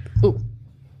 ooh.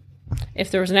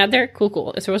 If there was an ad there,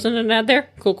 cool. If there wasn't an ad there,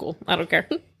 cool. I don't care.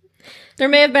 There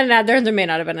may have been an ad there, and there may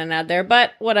not have been an ad there,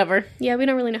 but whatever. Yeah, we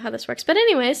don't really know how this works. But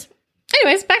anyways,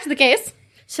 back to the case.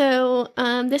 So,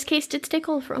 this case did stay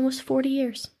cold for almost 40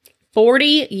 years.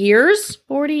 40 years?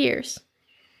 40 years.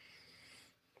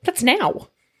 That's now.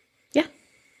 Yeah.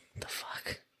 What the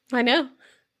fuck? I know.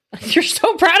 You're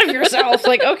so proud of yourself.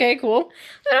 Okay, cool.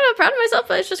 I don't know, proud of myself,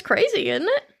 but it's just crazy, isn't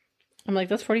it? I'm like,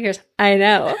 that's 40 years. I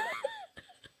know.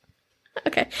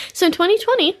 Okay. So in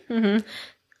 2020,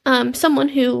 someone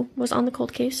who was on the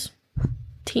cold case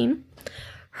team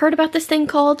heard about this thing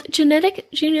called genetic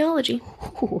genealogy.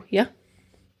 Ooh, yeah.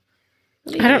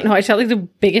 I don't know. I felt like the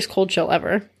biggest cold chill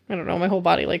ever. I don't know. My whole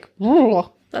body,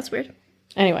 ugh. That's weird.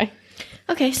 Anyway.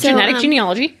 Okay, so... Genetic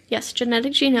genealogy. Yes,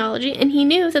 genetic genealogy. And he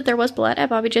knew that there was blood at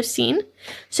Bobby Joe's scene,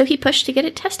 so he pushed to get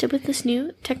it tested with this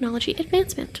new technology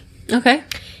advancement. Okay.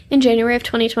 In January of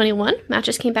 2021,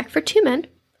 matches came back for 2 men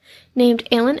named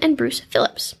Alan and Bruce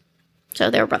Phillips. So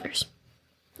they were brothers.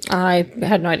 I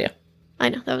had no idea. I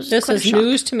know, that was This quite a is shock.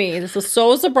 news to me. This is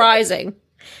so surprising.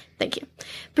 Thank you.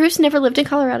 Bruce never lived in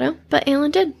Colorado, but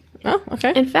Alan did. Oh,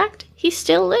 okay. In fact, he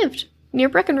still lived near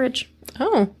Breckenridge.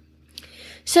 Oh.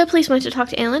 So police went to talk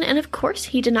to Alan, and of course,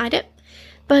 he denied it.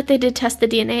 But they did test the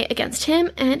DNA against him,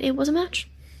 and it was a match.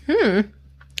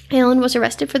 Alan was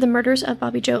arrested for the murders of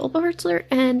Bobby Joe Oberholtzer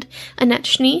and Annette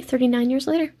Schnee 39 years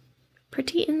later.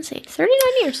 Pretty insane. 39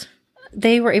 years.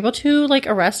 They were able to,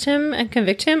 arrest him and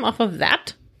convict him off of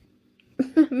that?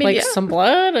 I mean, yeah. Some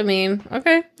blood? I mean,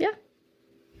 okay. Yeah.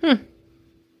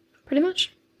 Pretty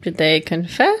much. Did they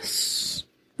confess?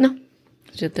 No.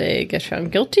 Did they get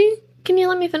found guilty? Can you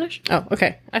let me finish? Oh,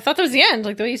 okay. I thought that was the end.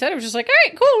 The way you said it was just all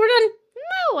right, cool, we're done.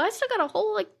 No, I still got a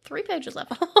whole, 3 pages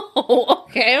left. Oh,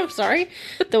 okay, I'm sorry.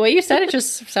 The way you said it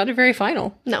just sounded very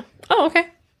final. No. Oh, okay.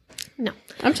 No.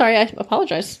 I'm sorry. I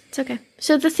apologize. It's okay.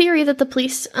 So the theory that the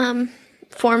police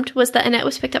formed was that Annette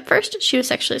was picked up first. She was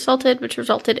sexually assaulted, which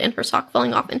resulted in her sock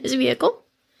falling off in his vehicle.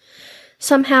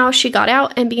 Somehow she got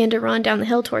out and began to run down the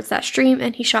hill towards that stream,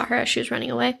 and he shot her as she was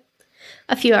running away.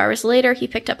 A few hours later, he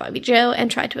picked up Bobby Joe and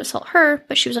tried to assault her,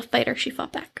 but she was a fighter. She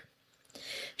fought back.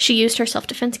 She used her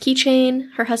self-defense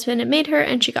keychain her husband had made her,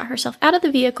 and she got herself out of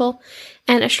the vehicle,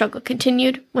 and a struggle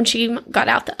continued. When she got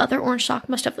out, the other orange sock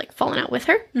must have, fallen out with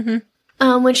her.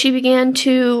 Mm-hmm. When she began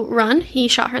to run, he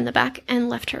shot her in the back and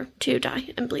left her to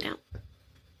die and bleed out.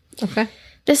 Okay.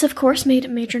 This, of course, made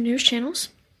major news channels.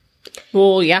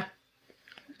 Well, yeah.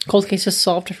 Cold cases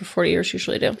solved after 40 years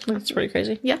usually do. That's pretty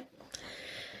crazy. Yeah.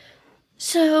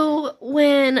 So,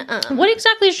 when... what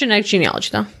exactly is genetic genealogy,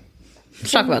 though?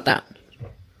 Let's talk about that.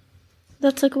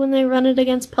 That's when they run it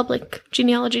against public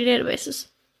genealogy databases.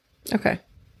 Okay.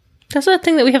 That's a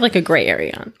thing that we have, a gray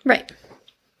area on. Right.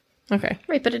 Okay.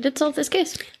 Right, but it did solve this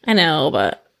case. I know,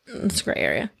 but it's a gray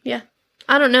area. Yeah.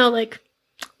 I don't know,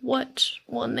 what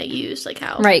one they use,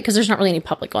 how... Right, because there's not really any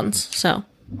public ones, so...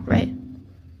 Right.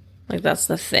 That's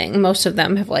the thing. Most of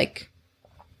them have,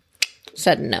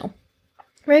 said no.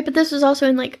 Right, but this was also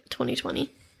in,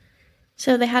 2020.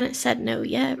 So they hadn't said no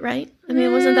yet, right? I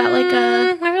mean, wasn't that I feel like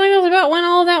that was about when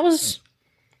all of that was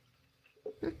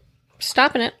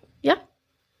stopping it. Yeah. It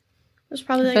was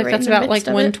probably, I feel right that's in the about, midst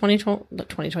of when it.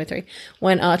 2023,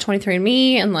 when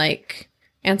 23andMe and,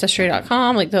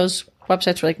 Ancestry.com, those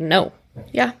websites were no.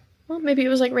 Yeah. Well, maybe it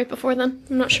was, right before then.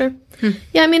 I'm not sure.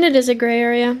 Yeah, I mean, it is a gray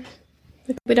area.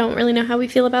 We don't really know how we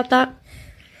feel about that.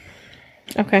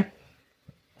 Okay.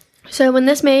 So when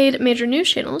this made major news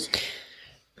channels...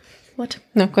 What?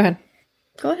 No, go ahead.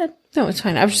 Go ahead. No, it's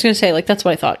fine. I was just going to say, that's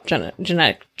what I thought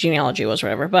genetic genealogy was or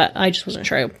whatever, but I just wasn't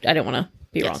sure. I didn't want to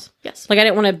be wrong. Yes. I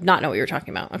didn't want to not know what you were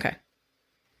talking about. Okay.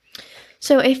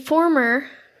 So a former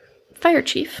fire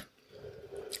chief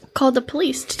called the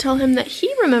police to tell him that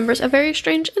he remembers a very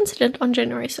strange incident on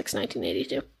January 6,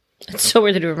 1982. It's so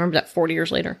weird that you remember that 40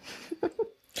 years later.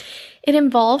 It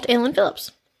involved Alan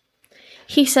Phillips.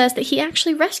 He says that he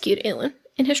actually rescued Alan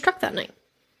in his truck that night.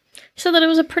 So that it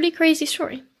was a pretty crazy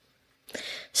story.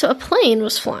 So a plane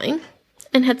was flying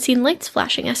and had seen lights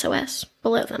flashing SOS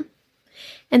below them.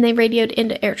 And they radioed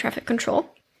into air traffic control.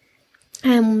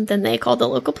 And then they called the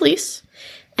local police.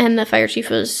 And the fire chief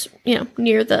was,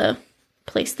 near the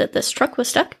place that this truck was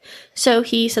stuck. So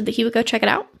he said that he would go check it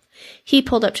out. He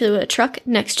pulled up to a truck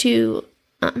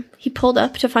he pulled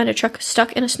up to find a truck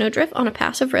stuck in a snowdrift on a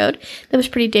passive road that was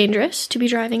pretty dangerous to be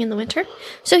driving in the winter.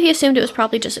 So he assumed it was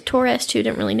probably just a tourist who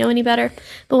didn't really know any better.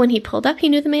 But when he pulled up, he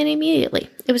knew the man immediately.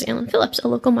 It was Alan Phillips, a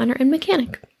local miner and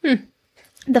mechanic.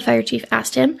 The fire chief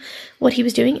asked him what he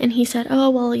was doing, and he said, oh,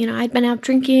 well, I'd been out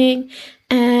drinking,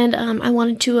 and I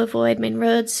wanted to avoid main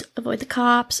roads, avoid the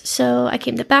cops, so I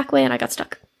came the back way and I got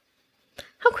stuck.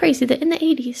 How crazy that in the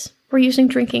 80s we're using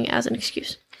drinking as an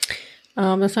excuse.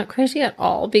 That's not crazy at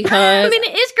all because... I mean,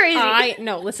 it is crazy.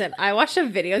 No, listen, I watched a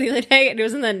video the other day and it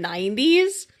was in the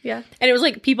 90s. Yeah. And it was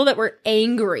people that were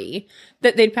angry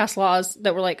that they'd pass laws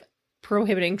that were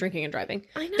prohibiting drinking and driving.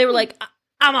 I know. They were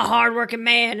I'm a hardworking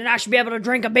man and I should be able to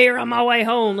drink a beer on my way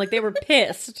home. They were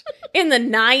pissed in the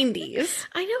 90s.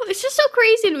 I know. It's just so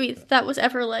crazy to me that was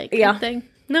ever a thing.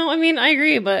 No, I mean, I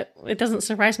agree, but it doesn't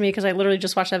surprise me because I literally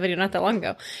just watched that video not that long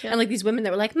ago. Yeah. And these women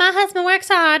that were my husband works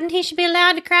hard and he should be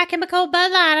allowed to crack him a cold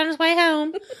Bud Light on his way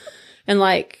home. And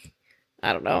I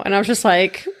don't know. And I was just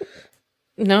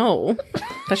no,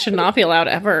 that should not be allowed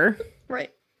ever.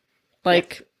 Right.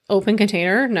 Open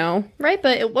container, no. Right,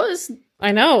 but it was.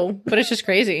 I know, but it's just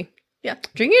crazy. Yeah.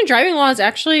 Drinking and driving laws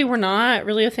actually were not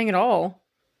really a thing at all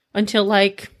until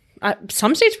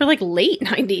some states were late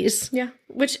 90s. Yeah,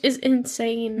 which is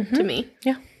insane to me.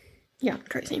 Yeah. Yeah,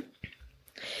 crazy.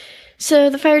 So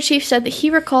the fire chief said that he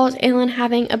recalls Alan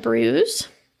having a bruise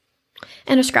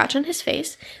and a scratch on his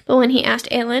face, but when he asked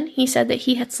Alan, he said that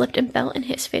he had slipped and fell and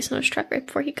hit his face on his truck right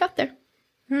before he got there.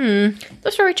 The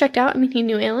story checked out. I mean, he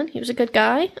knew Alan. He was a good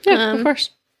guy. Yeah, of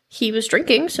course. He was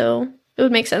drinking, so it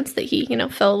would make sense that he,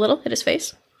 fell a little, hit his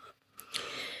face.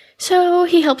 So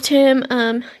he helped him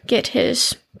get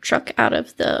his truck out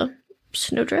of the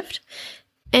snowdrift.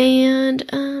 And,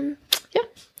 yeah,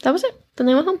 that was it. Then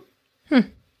they went home.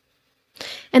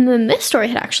 And then this story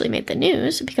had actually made the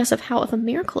news because of how of a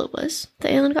miracle it was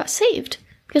that Alan got saved.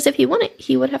 Because if he won it,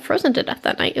 he would have frozen to death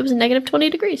that night. It was negative 20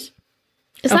 degrees.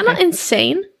 Is that not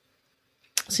insane?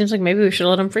 Seems like maybe we should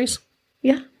let him freeze.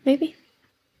 Yeah, maybe.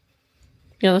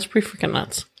 Yeah, that's pretty freaking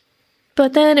nuts.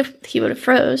 But then if he would have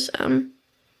froze,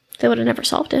 they would have never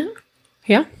solved it.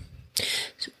 Yeah.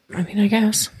 I mean, I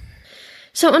guess.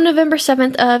 So on November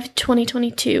 7th of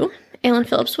 2022, Alan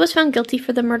Phillips was found guilty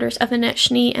for the murders of Annette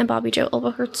Schnee and Bobby Joe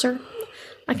Oberholtzer.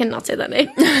 I cannot say that name.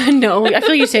 No, I feel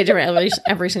like you say it different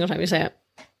every single time you say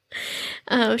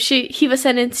it. He was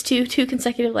sentenced to 2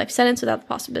 consecutive life sentences without the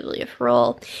possibility of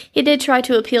parole. He did try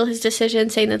to appeal his decision,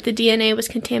 saying that the DNA was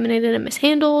contaminated and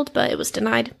mishandled, but it was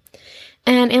denied.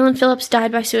 And Alan Phillips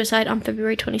died by suicide on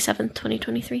February 27th,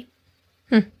 2023.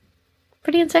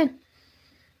 Pretty insane.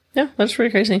 Yeah, that's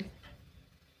pretty crazy.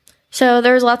 So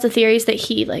there's lots of theories that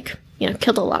he,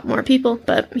 killed a lot more people,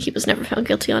 but he was never found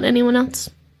guilty on anyone else.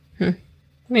 I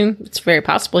mean, it's very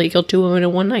possible he killed 2 women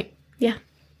in one night. Yeah.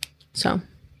 So.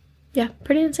 Yeah,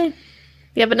 pretty insane.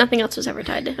 Yeah, but nothing else was ever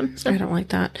tied to him. So. I don't like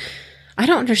that. I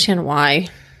don't understand why.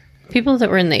 People that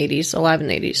were in the 80s, alive in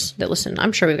the 80s, that listen,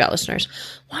 I'm sure we've got listeners.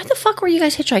 Why the fuck were you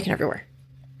guys hitchhiking everywhere?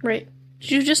 Right.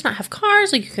 Did you just not have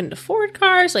cars? Like, you couldn't afford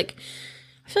cars? Like,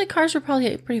 I feel like cars were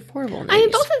probably pretty affordable in the 80s. I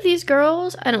mean, both of these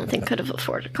girls, I don't think could have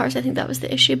afforded cars. I think that was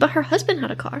the issue. But her husband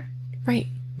had a car. Right.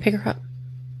 Pick her up.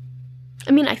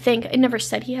 I mean, I think. I never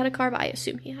said he had a car, but I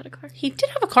assume he had a car. He did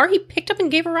have a car. He picked up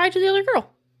and gave a ride to the other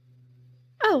girl.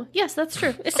 Oh, yes, that's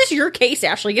true. Is this your case,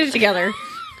 Ashley? Get it together.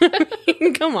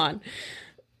 Come on.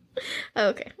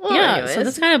 Okay. Well, yeah, anyways. so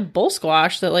that's kind of bull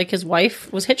squash that, like, his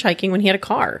wife was hitchhiking when he had a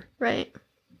car. Right.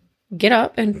 Get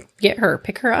up and get her.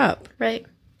 Pick her up. Right.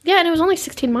 Yeah, and it was only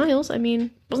 16 miles. I mean,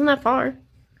 wasn't that far.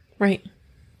 Right.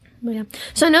 But yeah.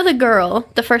 So I know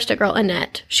the first girl,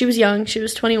 Annette, she was young. She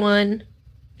was 21.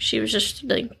 She was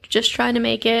just trying to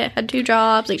make it. Had 2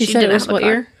 jobs. Like, you she said didn't it was have a what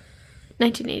car. year?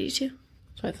 1982.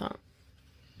 That's what I thought.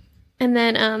 And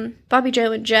then Bobby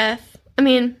Joe and Jeff, I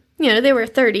mean, they were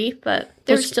 30, but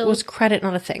they were still... Was credit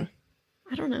not a thing?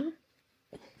 I don't know.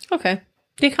 Okay.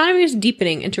 The economy was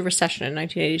deepening into recession in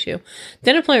 1982. The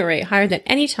unemployment rate higher than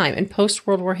any time in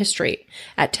post-World War history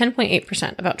at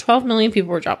 10.8%. About 12 million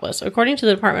people were jobless. According to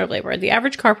the Department of Labor, the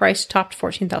average car price topped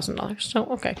 $14,000. So,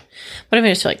 okay. But I mean,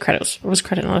 I just feel like credit was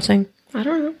credit not a thing? I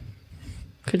don't know.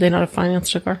 Could they not have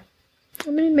financed a car?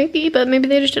 I mean, maybe, but maybe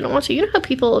they just didn't want to. You know how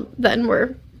people then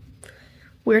were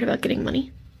weird about getting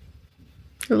money?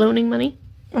 Loaning money?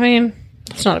 I mean,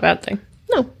 it's not a bad thing.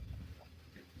 No.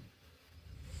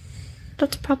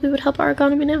 That's probably would help our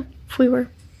economy now if we were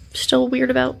still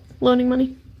weird about loaning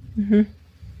money. Mm-hmm.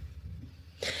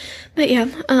 But yeah,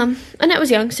 Annette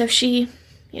was young, so she,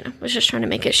 was just trying to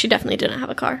make it. She definitely didn't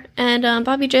have a car. And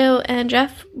Bobby Joe and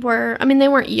Jeff were, I mean, they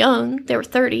weren't young. They were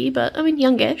 30, but, I mean,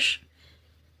 youngish.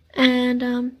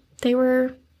 And they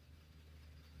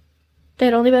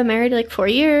had only been married, 4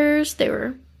 years. They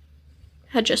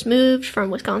had just moved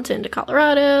from Wisconsin to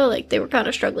Colorado. They were kind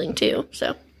of struggling, too,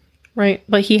 so... Right,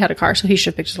 but he had a car, so he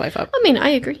should have picked his wife up. I mean, I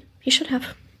agree. He should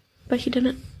have, but he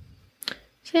didn't.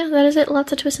 So yeah, that is it.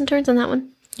 Lots of twists and turns on that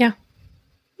one. Yeah.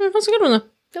 That's a good one, though.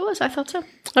 It was. I thought so.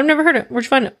 I've never heard it. Where'd you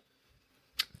find it?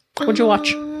 What'd you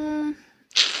watch?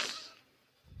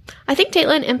 I think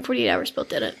Dateline and 48 Hours both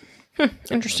did it.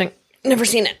 Interesting. Never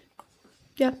seen it.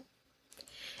 Yeah.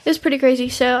 It was pretty crazy.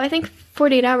 So I think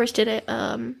 48 Hours did it,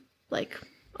 a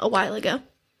while ago.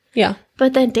 Yeah.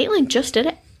 But then Dateline just did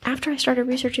it after I started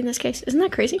researching this case. Isn't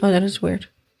that crazy? Oh, that is weird.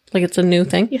 Like, it's a new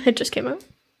thing? Yeah, it just came out.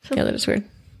 So. Yeah, that is weird.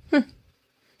 All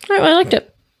right, well, I liked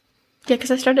it. Yeah,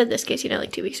 because I started this case,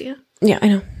 2 weeks ago. Yeah, I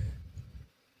know.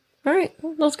 All right,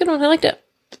 well, that was a good one. I liked it.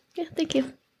 Yeah, thank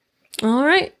you. All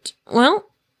right. Well,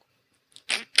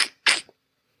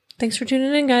 thanks for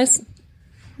tuning in, guys.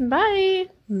 Bye.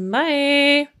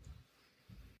 Bye.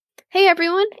 Hey,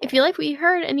 everyone. If you like what you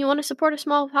heard and you want to support a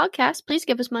small podcast, please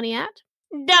give us money at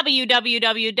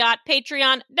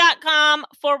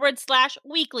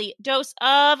www.patreon.com/weekly dose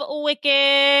of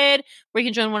wicked, where you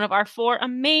can join one of our 4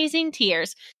 amazing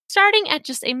tiers, starting at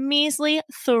just a measly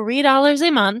 $3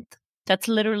 a month. That's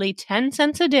literally 10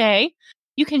 cents a day.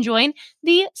 You can join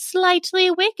the slightly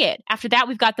wicked. After that,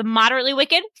 we've got the moderately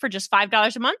wicked for just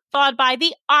 $5 a month, followed by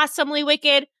the awesomely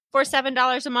wicked for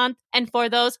 $7 a month. And for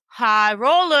those high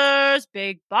rollers,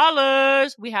 big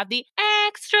ballers, we have the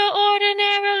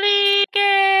extraordinarily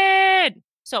good.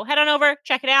 So head on over,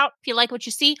 check it out. If you like what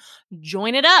you see,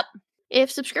 join it up.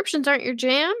 If subscriptions aren't your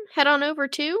jam, head on over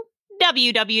to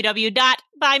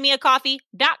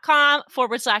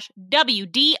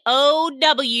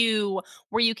www.buymeacoffee.com/WDOW,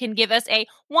 where you can give us a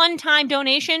one-time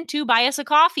donation to buy us a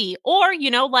coffee, or,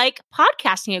 like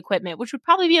podcasting equipment, which would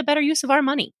probably be a better use of our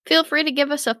money. Feel free to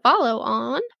give us a follow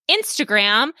on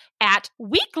Instagram at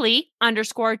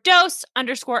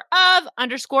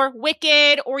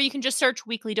weekly_dose_of_wicked, or you can just search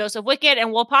Weekly Dose of Wicked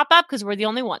and we'll pop up because we're the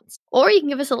only ones. Or you can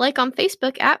give us a like on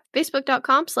Facebook at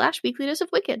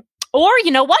facebook.com/weeklydoseofwicked. Or,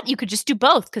 you know what? You could just do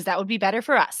both because that would be better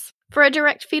for us. For a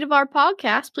direct feed of our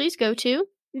podcast, please go to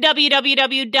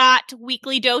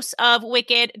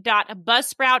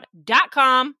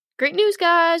www.weeklydoseofwicked.buzzsprout.com. Great news,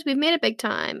 guys. We've made it big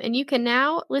time, and you can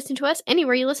now listen to us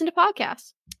anywhere you listen to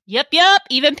podcasts. Yep.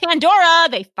 Even Pandora.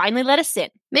 They finally let us in.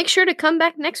 Make sure to come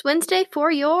back next Wednesday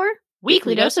for your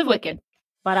Weekly Dose of Wicked.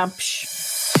 Ba-dum.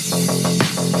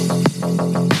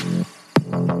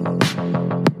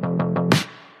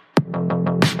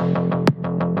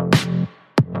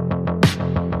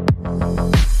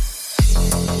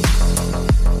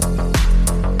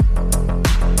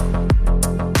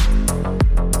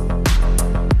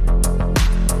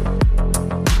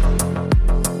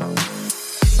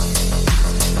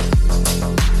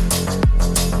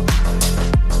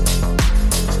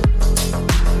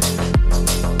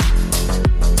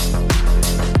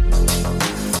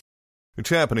 It's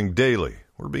happening daily.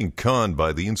 We're being conned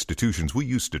by the institutions we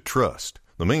used to trust.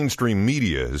 The mainstream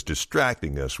media is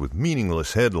distracting us with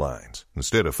meaningless headlines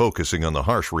instead of focusing on the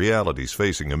harsh realities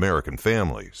facing American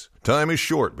families. Time is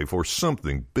short before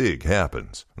something big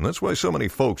happens, and that's why so many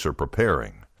folks are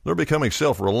preparing. They're becoming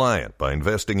self-reliant by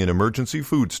investing in emergency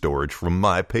food storage from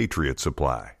My Patriot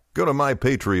Supply. Go to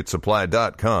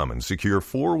MyPatriotSupply.com and secure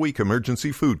 4-week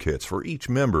emergency food kits for each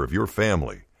member of your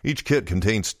family. Each kit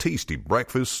contains tasty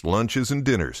breakfasts, lunches, and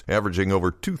dinners, averaging over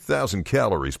 2,000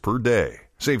 calories per day.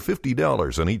 Save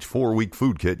 $50 on each 4-week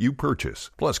food kit you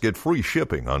purchase, plus get free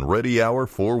shipping on Ready Hour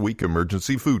 4-week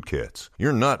emergency food kits.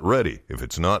 You're not ready if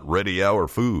it's not Ready Hour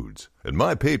foods. At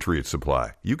My Patriot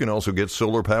Supply, you can also get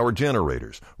solar power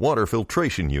generators, water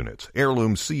filtration units,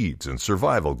 heirloom seeds, and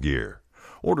survival gear.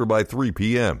 Order by 3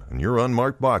 p.m. and your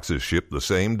unmarked boxes ship the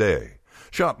same day.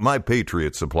 Shop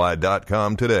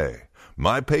MyPatriotSupply.com today.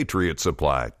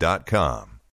 MyPatriotSupply.com.